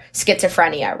attacks or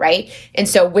schizophrenia, right? And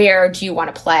so where do you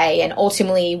want to play? And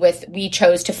ultimately we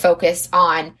chose to focus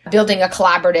on building a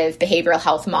collaborative behavioral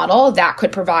health model that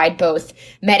could provide both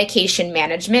medication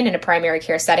management in a primary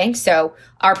care setting. So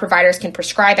our providers can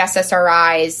prescribe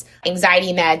SSRIs,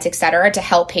 anxiety meds, et cetera, to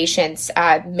help patients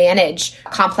manage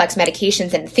complex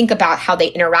medications and think about how they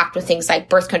interact with things like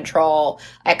birth control,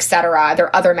 et cetera,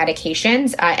 their other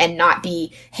medications, and not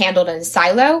be handled in a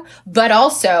silo, but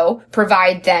also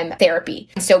provide them therapy.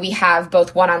 So we have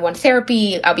both one-on-one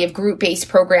therapy, we have group-based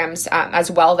programs as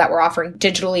well that we're offering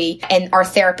digitally, and our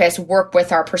therapists work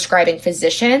with our prescribing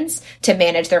physicians to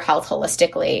manage their health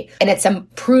holistically. And it's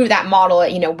that model,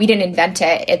 we didn't invent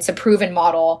it. It's a proven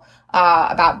model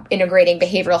about integrating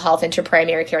behavioral health into a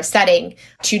primary care setting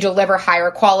to deliver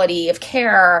higher quality of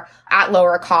care at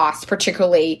lower cost,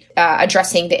 particularly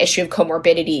addressing the issue of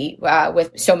comorbidity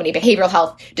with so many behavioral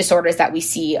health disorders that we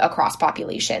see across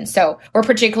populations. So we're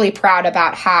particularly proud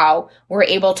about how we're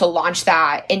able to launch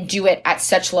that and do it at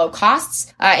such low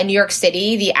costs. In New York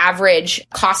City, the average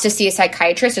cost to see a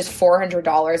psychiatrist is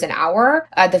 $400 an hour.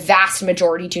 The vast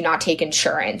majority do not take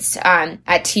insurance.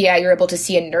 At TIA, you're able to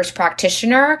see a nurse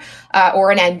practitioner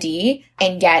or an MD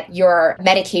and get your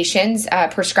medications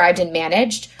prescribed and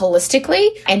managed holistically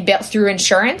and built through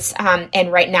insurance.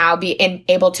 And right now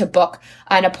able to book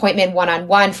an appointment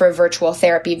one-on-one for a virtual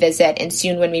therapy visit, and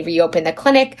soon when we reopen the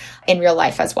clinic, in real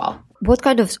life as well. What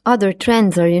kind of other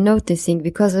trends are you noticing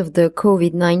because of the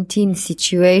COVID-19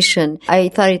 situation? I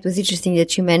thought it was interesting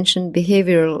that you mentioned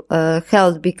behavioral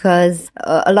health because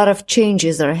a lot of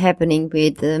changes are happening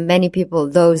with many people.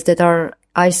 Those that are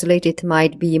isolated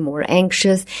might be more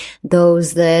anxious.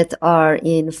 Those that are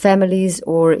in families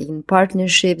or in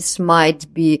partnerships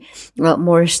might be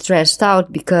more stressed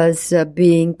out because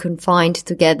being confined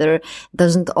together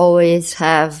doesn't always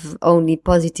have only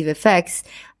positive effects.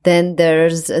 Then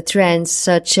there's trends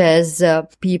such as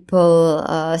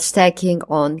people stacking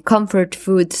on comfort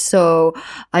food. So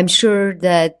I'm sure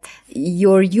that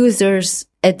your users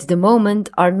at the moment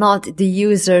are not the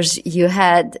users you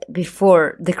had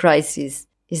before the crisis.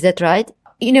 Is that right?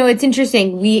 It's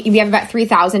interesting. We have about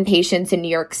 3,000 patients in New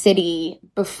York City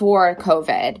before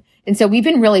COVID. And so we've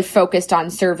been really focused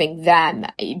on serving them.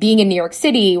 Being in New York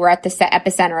City, we're at the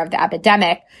epicenter of the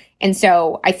epidemic. And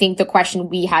so I think the question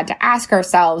we had to ask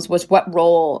ourselves was, what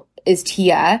role is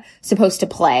TIA supposed to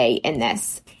play in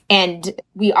this? And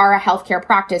we are a healthcare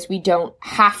practice. We don't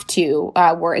have to,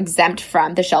 we're exempt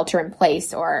from the shelter in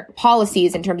place or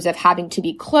policies in terms of having to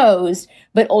be closed,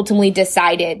 but ultimately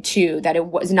decided that it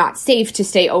was not safe to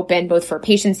stay open, both for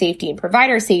patient safety and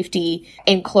provider safety,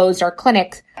 and closed our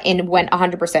clinics and went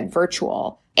 100%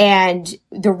 virtual. And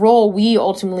the role we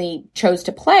ultimately chose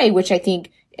to play, which I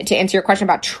think, to answer your question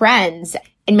about trends,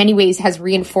 in many ways has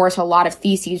reinforced a lot of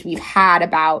theses we've had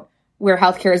about where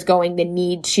healthcare is going, the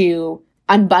need to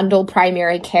unbundle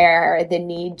primary care, the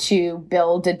need to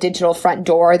build a digital front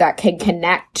door that can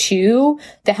connect to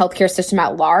the healthcare system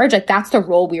at large. Like, that's the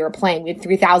role we were playing. We had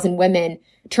 3,000 women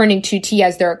turning to TIA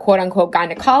as their quote unquote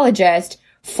gynecologist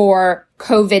for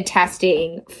COVID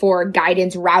testing, for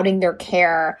guidance, routing their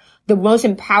care. The most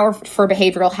empowered for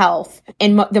behavioral health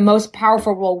and the most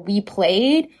powerful role we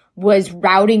played was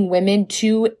routing women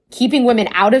to keeping women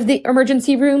out of the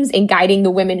emergency rooms and guiding the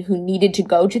women who needed to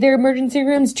go to their emergency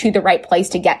rooms to the right place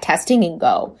to get testing and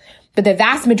go. But the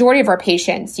vast majority of our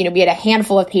patients, we had a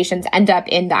handful of patients end up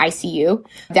in the ICU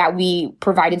that we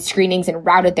provided screenings and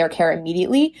routed their care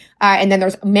immediately. And then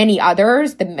there's many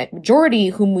others, the majority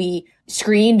whom we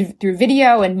screened through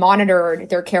video and monitored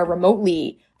their care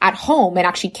remotely at home and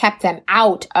actually kept them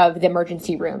out of the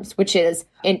emergency rooms, which is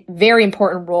a very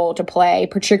important role to play,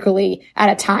 particularly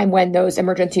at a time when those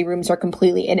emergency rooms are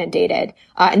completely inundated,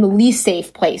 and the least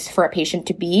safe place for a patient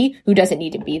to be who doesn't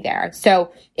need to be there.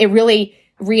 So it really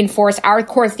reinforced our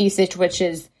core thesis, which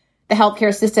is the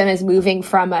healthcare system is moving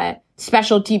from a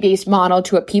specialty-based model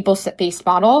to a people-based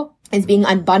model, is being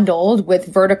unbundled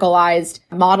with verticalized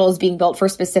models being built for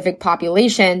specific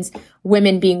populations,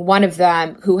 women being one of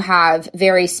them, who have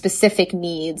very specific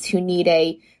needs, who need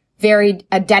a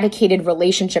a dedicated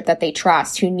relationship that they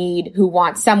trust, who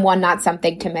want someone, not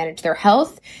something, to manage their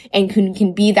health, and who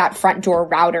can be that front door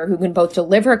router who can both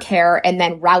deliver care and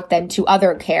then route them to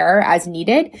other care as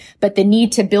needed. But the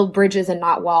need to build bridges and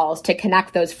not walls to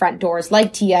connect those front doors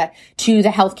like Tia to the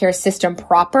healthcare system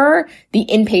proper, the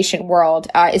inpatient world,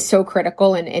 is so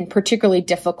critical and particularly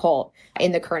difficult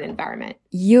in the current environment.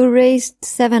 You raised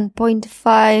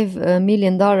 $7.5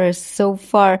 million so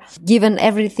far. Given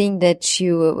everything that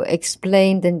you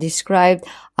explained and described,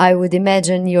 I would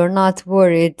imagine you're not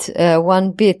worried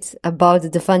one bit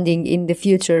about the funding in the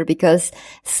future, because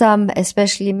some,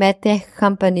 especially medtech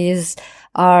companies,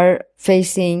 are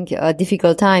facing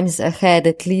difficult times ahead,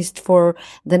 at least for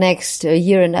the next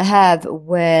year and a half,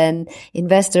 when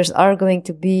investors are going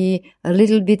to be a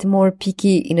little bit more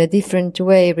picky in a different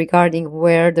way regarding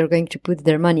where they're going to put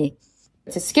their money.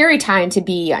 It's a scary time to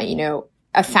be,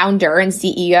 a founder and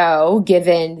CEO,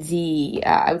 given the,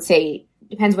 I would say,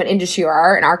 depends what industry you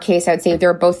are. In our case, I would say there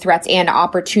are both threats and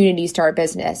opportunities to our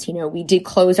business. We did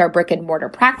close our brick and mortar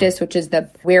practice, which is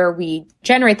where we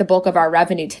generate the bulk of our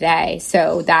revenue today.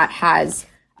 So that has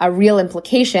real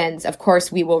implications. Of course,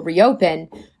 we will reopen.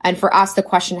 And for us, the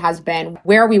question has been,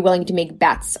 where are we willing to make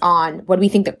bets on what we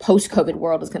think the post-COVID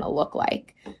world is going to look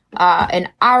like? And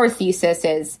our thesis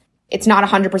is, it's not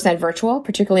 100% virtual,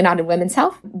 particularly not in women's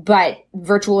health, but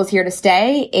virtual is here to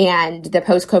stay, and the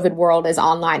post-COVID world is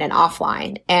online and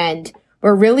offline. And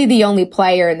we're really the only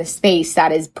player in the space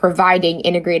that is providing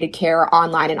integrated care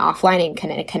online and offline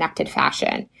in a connected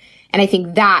fashion. And I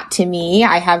think that, to me,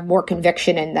 I have more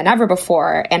conviction in than ever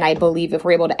before. And I believe if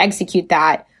we're able to execute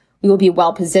that, we will be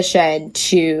well positioned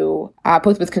to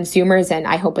both with consumers and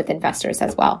I hope with investors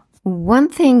as well. One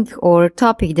thing or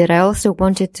topic that I also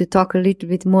wanted to talk a little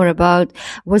bit more about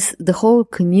was the whole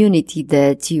community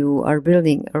that you are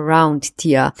building around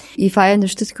Tia. If I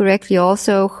understood correctly, you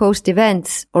also hosted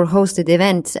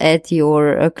events at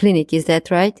your clinic. Is that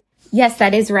right? Yes,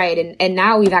 that is right. And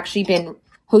now we've actually been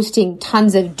hosting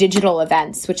tons of digital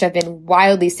events, which have been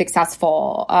wildly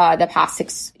successful the past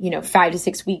 5 to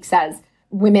 6 weeks as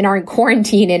women are in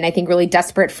quarantine and I think really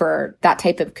desperate for that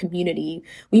type of community.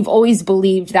 We've always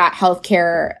believed that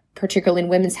healthcare, particularly in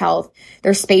women's health,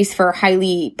 there's space for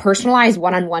highly personalized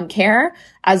one-on-one care,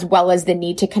 as well as the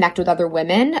need to connect with other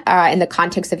women in the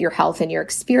context of your health and your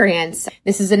experience.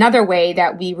 This is another way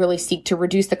that we really seek to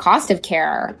reduce the cost of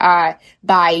care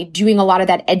by doing a lot of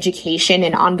that education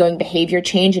and ongoing behavior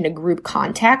change in a group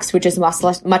context, which is much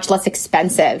less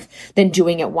expensive than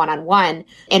doing it one-on-one.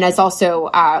 And as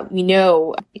also, we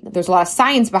know there's a lot of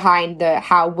science behind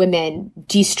how women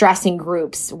de-stress in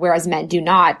groups, whereas men do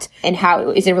not, and how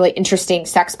is a really interesting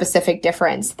sex-specific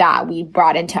difference that we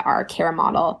brought into our care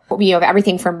model. We have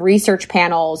everything from research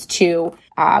panels to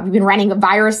we've been running a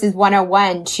viruses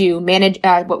 101 to manage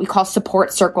what we call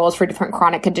support circles for different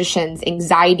chronic conditions,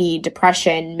 anxiety,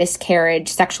 depression, miscarriage,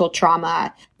 sexual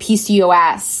trauma,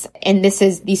 PCOS. And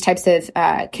these types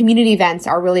of community events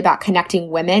are really about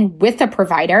connecting women with a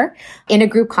provider in a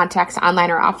group context, online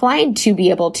or offline, to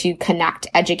be able to connect,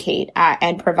 educate,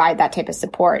 and provide that type of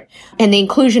support. And the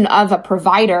inclusion of a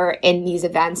provider in these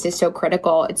events is so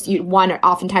critical.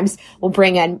 Oftentimes we'll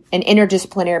bring an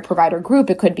interdisciplinary provider group.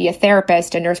 It could be a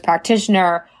therapist, a nurse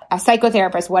practitioner, a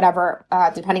psychotherapist, whatever,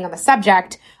 depending on the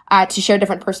subject, to share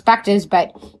different perspectives.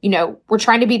 But, we're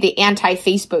trying to be the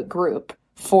anti-Facebook group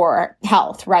for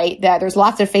health, right? There's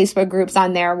lots of Facebook groups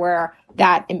on there where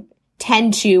that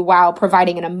tend to, while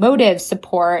providing an emotive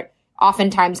support,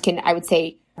 oftentimes can, I would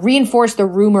say, reinforce the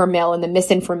rumor mill and the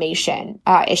misinformation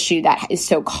issue that is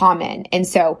so common. And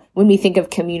so when we think of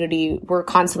community, we're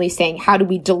constantly saying, how do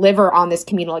we deliver on this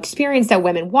communal experience that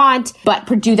women want, but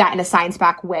do that in a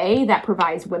science-backed way that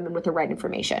provides women with the right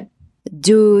information?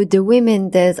 Do the women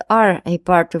that are a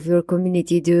part of your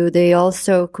community, do they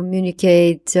also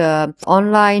communicate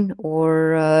online,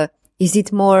 or is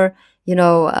it more,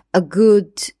 a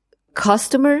good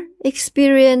customer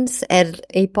experience and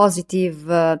a positive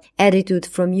attitude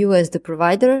from you as the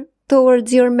provider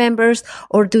towards your members,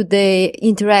 or do they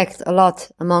interact a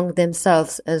lot among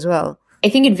themselves as well? I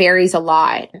think it varies a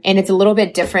lot, and it's a little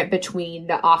bit different between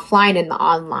the offline and the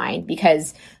online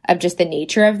because of just the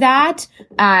nature of that.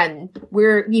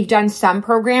 We've done some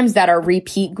programs that are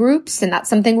repeat groups, and that's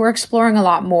something we're exploring a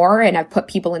lot more. And I've put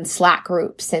people in Slack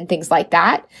groups and things like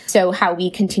that. So how we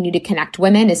continue to connect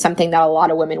women is something that a lot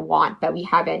of women want, but we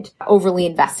haven't overly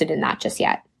invested in that just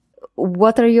yet.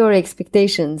 What are your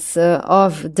expectations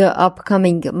of the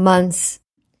upcoming months?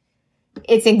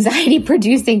 It's anxiety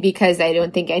producing because I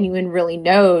don't think anyone really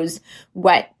knows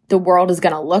what the world is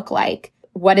going to look like.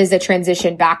 what is the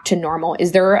transition back to normal?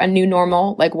 Is there a new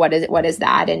normal? Like, what is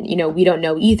that? And, we don't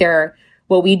know either.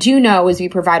 What we do know is we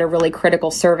provide a really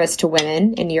critical service to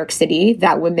women in New York City,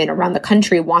 that women around the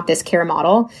country want this care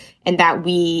model, and that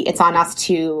it's on us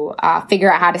to figure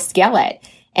out how to scale it.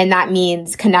 And that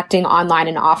means connecting online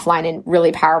and offline in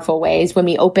really powerful ways. When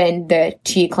we open the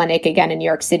Chia Clinic again in New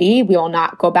York City, we will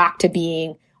not go back to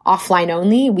being offline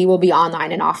only. We will be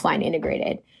online and offline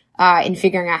integrated. In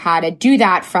figuring out how to do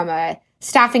that from a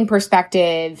staffing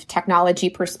perspective, technology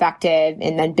perspective,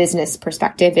 and then business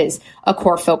perspective is a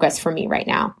core focus for me right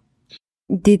now.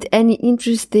 Did any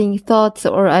interesting thoughts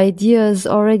or ideas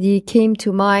already came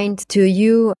to mind to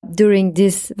you during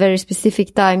these very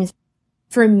specific times?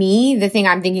 For me, the thing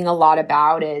I'm thinking a lot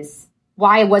about is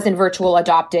why wasn't virtual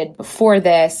adopted before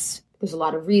this? There's a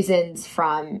lot of reasons,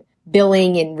 from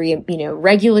billing and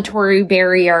regulatory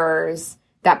barriers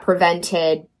that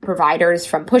prevented providers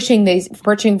from pushing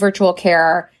virtual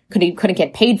care, couldn't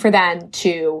get paid for them,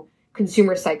 to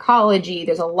consumer psychology.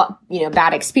 There's a lot,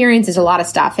 bad experience. There's a lot of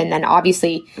stuff. And then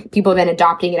obviously people have been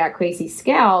adopting it at crazy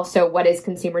scale. So what is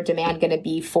consumer demand going to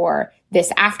be for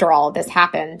this after all of this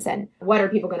happens? And what are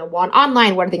people going to want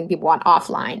online? What are people want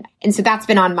offline? And so that's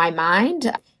been on my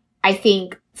mind. I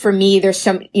think for me, there's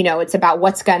some, it's about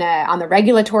what's going to, on the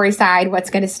regulatory side, what's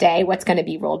going to stay, what's going to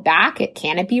be rolled back.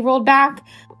 Can it be rolled back?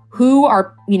 Who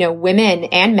are, women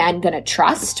and men going to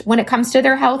trust when it comes to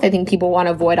their health? I think people want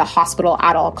to avoid a hospital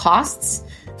at all costs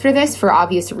for this, for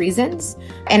obvious reasons.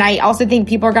 And I also think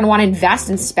people are going to want to invest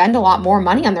and spend a lot more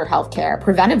money on their healthcare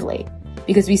preventively,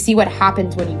 because we see what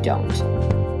happens when you don't.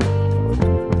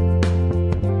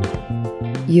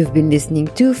 You've been listening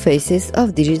to Faces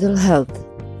of Digital Health.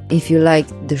 If you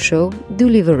liked the show, do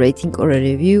leave a rating or a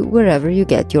review wherever you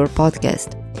get your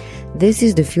podcast. This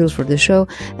is the fuel for the show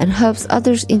and helps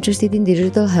others interested in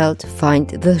digital health find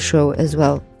the show as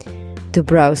well. To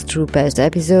browse through past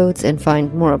episodes and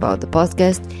find more about the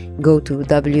podcast, go to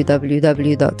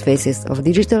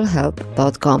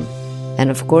www.facesofdigitalhealth.com.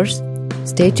 And of course,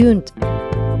 stay tuned.